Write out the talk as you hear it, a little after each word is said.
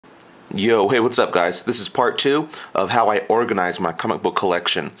Yo, hey, what's up, guys? This is part two of how I organize my comic book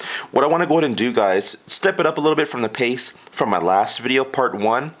collection. What I want to go ahead and do, guys, step it up a little bit from the pace from my last video, part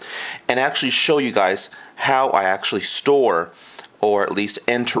one, and actually show you guys how I actually store or at least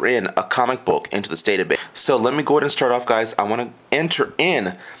enter in a comic book into this database. So let me go ahead and start off, guys. I want to enter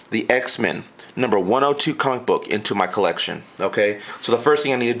in the X-Men number 102 comic book into my collection. Okay, so the first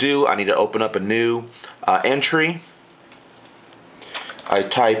thing I need to do, I need to open up a new entry. I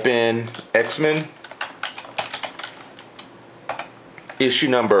type in X-Men issue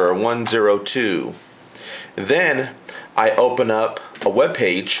number 102. Then I open up a web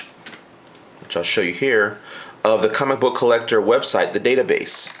page, which I'll show you here, of the comic book collector website, the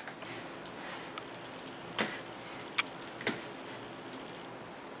database.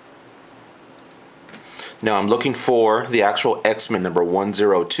 Now I'm looking for the actual X-Men number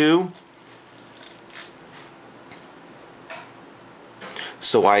 102.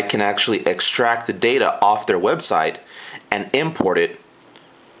 So I can actually extract the data off their website and import it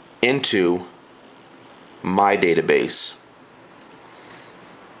into my database.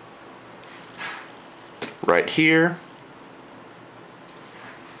 Right here.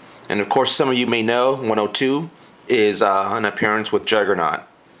 And of course, some of you may know 102 is an appearance with Juggernaut.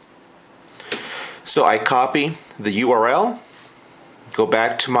 So I copy the URL, go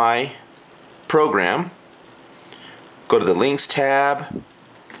back to my program, go to the links tab,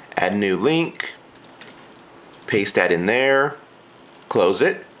 add new link, paste that in there, close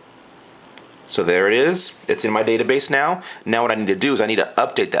it. So there it is. It's in my database now. Now what I need to do is I need to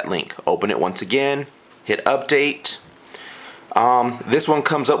update that link. Open it once again, hit update. This one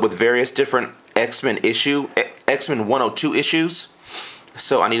comes up with various different X-Men 102 issues.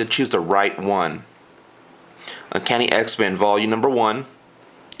 So I need to choose the right one. Uncanny X-Men volume number 1,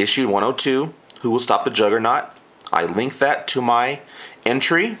 issue 102, Who Will Stop the Juggernaut. I link that to my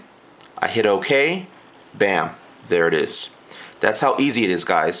entry. I hit OK. Bam. There it is. That's how easy it is,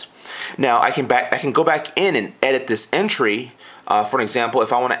 guys. Now I can go back in and edit this entry. For an example,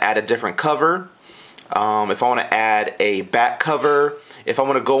 if I want to add a different cover, if I want to add a back cover, if I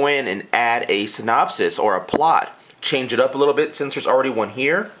want to go in and add a synopsis or a plot, change it up a little bit since there's already one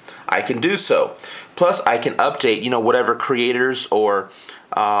here, I can do so. Plus, I can update, whatever creators or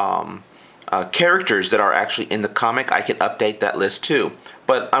characters that are actually in the comic. I can update that list too.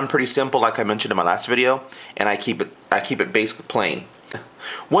 But I'm pretty simple, like I mentioned in my last video, and I keep it basically plain.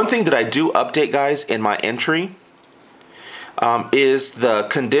 One thing that I do update, guys, in my entry is the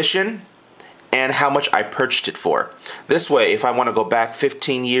condition and how much I purchased it for. This way, if I want to go back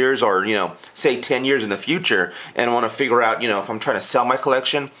 15 years or, say 10 years in the future and I want to figure out, if I'm trying to sell my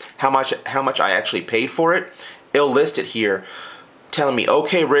collection, how much I actually paid for it, it'll list it here telling me,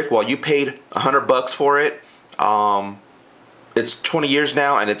 okay, Rick, well, you paid $100 for it. It's 20 years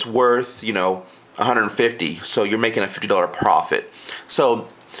now and it's worth, $150. So you're making a $50 profit. So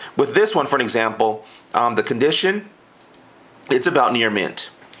with this one, for an example, the condition, it's about near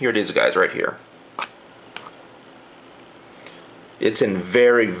mint. Here it is, guys, right here. It's in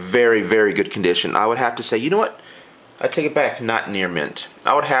very, very, very good condition. I would have to say, you know what? I take it back, not near mint.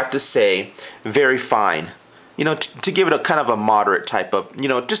 I would have to say very fine. To give it a kind of a moderate type of,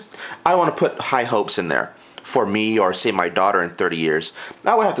 just, I don't want to put high hopes in there for me or say my daughter in 30 years.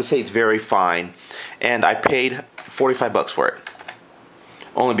 I would have to say it's very fine. And I paid $45 for it.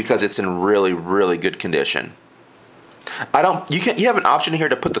 Only because it's in really, really good condition. You have an option here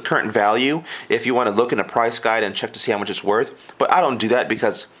to put the current value if you want to look in a price guide and check to see how much it's worth. But I don't do that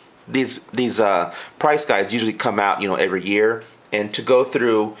because these price guides usually come out, every year. And to go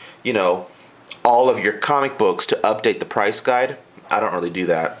through, all of your comic books to update the price guide, I don't really do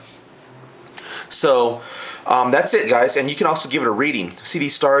that. So that's it, guys. And you can also give it a reading. See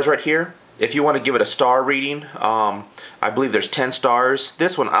these stars right here? If you want to give it a star reading, I believe there's 10 stars.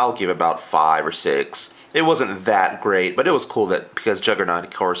 This one I'll give about 5 or 6. It wasn't that great, but it was cool because Juggernaut,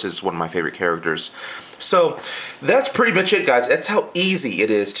 of course, is one of my favorite characters. So that's pretty much it, guys. That's how easy it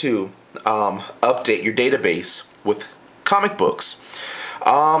is to update your database with comic books.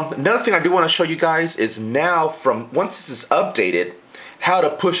 Another thing I do want to show you guys is now, once this is updated, how to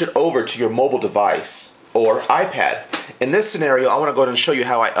push it over to your mobile device or iPad. In this scenario, I want to go ahead and show you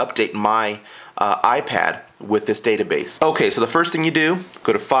how I update my iPad with this database. Okay, so the first thing you do,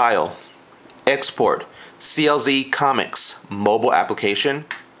 go to File, Export, CLZ Comics mobile application.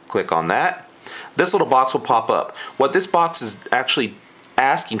 Click on that. This little box will pop up. What this box is actually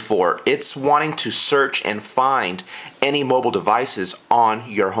asking for, it's wanting to search and find any mobile devices on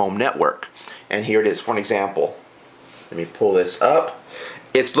your home network. And here it is for an example. Let me pull this up.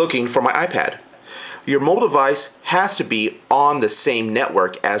 It's looking for my iPad. Your mobile device has to be on the same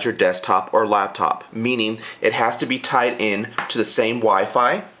network as your desktop or laptop, meaning it has to be tied in to the same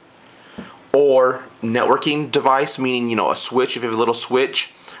Wi-Fi or networking device, meaning, a switch, if you have a little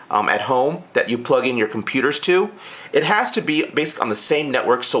switch at home that you plug in your computers to. It has to be basically on the same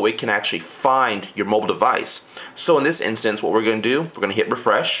network so it can actually find your mobile device. So in this instance, what we're going to do, we're going to hit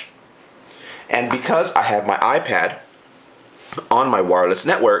refresh. And because I have my iPad on my wireless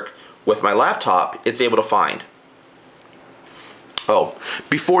network with my laptop, it's able to find. Oh,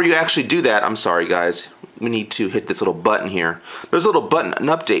 before you actually do that, I'm sorry guys, we need to hit this little button here. There's a little button, an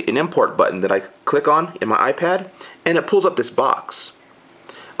update, an import button that I click on in my iPad, and it pulls up this box.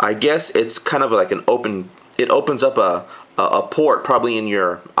 I guess it's kind of like it opens up a port probably in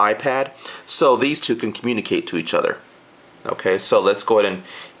your iPad, so these two can communicate to each other. Okay, so let's go ahead and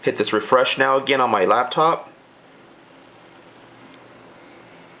hit this refresh now again on my laptop.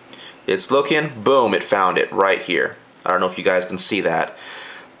 It's looking, boom, it found it right here. I don't know if you guys can see that,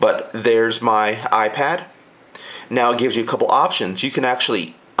 but there's my iPad. Now it gives you a couple options. You can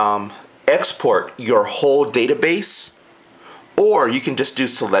actually export your whole database, or you can just do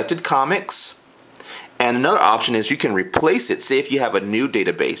selected comics. And another option is you can replace it. Say if you have a new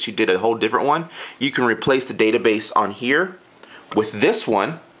database, you did a whole different one, you can replace the database on here with this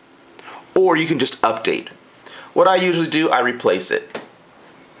one, or you can just update. What I usually do, I replace it.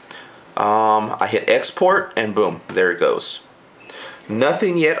 I hit export and boom, there it goes.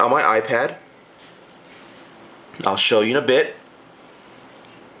 Nothing yet on my iPad. I'll show you in a bit.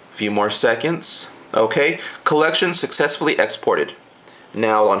 A few more seconds. Okay, collection successfully exported.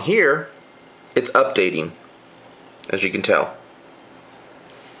 Now on here, it's updating, as you can tell.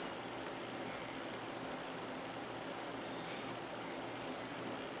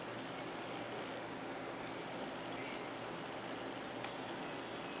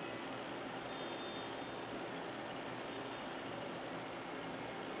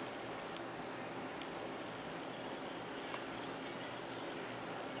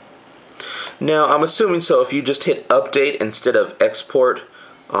 Now I'm assuming so if you just hit update instead of export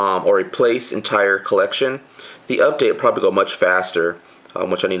or replace entire collection, the update will probably go much faster,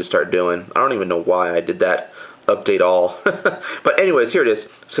 which I need to start doing. I don't even know why I did that, update all. But anyways, here it is,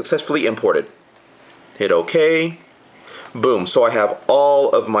 successfully imported. Hit OK. Boom, so I have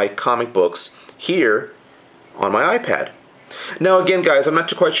all of my comic books here on my iPad. Now again guys, I'm not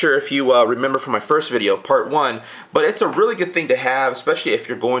too quite sure if you remember from my first video, part 1, but it's a really good thing to have, especially if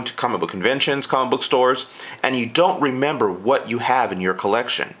you're going to comic book conventions, comic book stores, and you don't remember what you have in your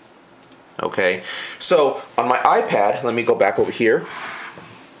collection. Okay, so on my iPad, let me go back over here.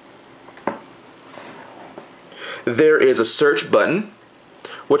 There is a search button,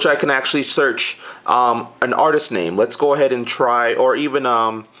 which I can actually search an artist name. Let's go ahead and try, or even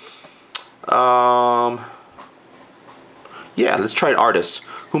yeah, let's try an artist.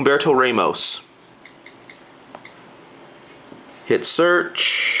 Humberto Ramos. Hit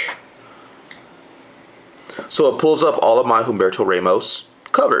search. So it pulls up all of my Humberto Ramos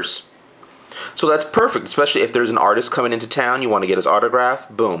covers. So that's perfect, especially if there's an artist coming into town, you want to get his autograph,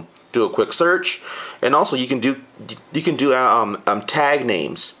 boom. Do a quick search. And also you can do tag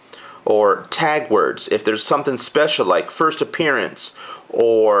names or tag words. If there's something special like first appearance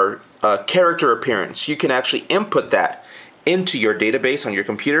or character appearance, you can actually input that into your database on your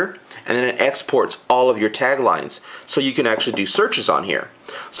computer, and then it exports all of your taglines so you can actually do searches on here.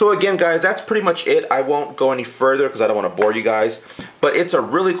 So again guys, that's pretty much it. I won't go any further because I don't want to bore you guys, but it's a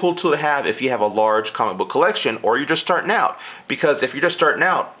really cool tool to have if you have a large comic book collection or you're just starting out, because if you're just starting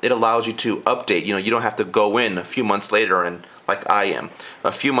out, it allows you to update. You don't have to go in a few months later and like I am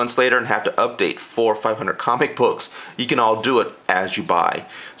a few months later and have to update 400 or 500 comic books. You can all do it as you buy.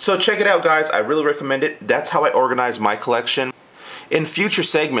 So check it out guys, I really recommend it. That's how I organize my collection. In future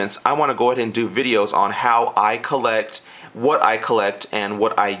segments, I want to go ahead and do videos on how I collect, what I collect, and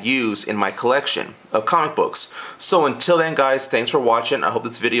what I use in my collection of comic books. So until then guys, thanks for watching. I hope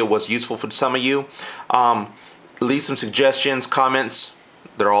this video was useful for some of you. Leave some suggestions, comments.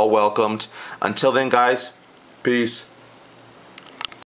 They're all welcomed. Until then guys, peace.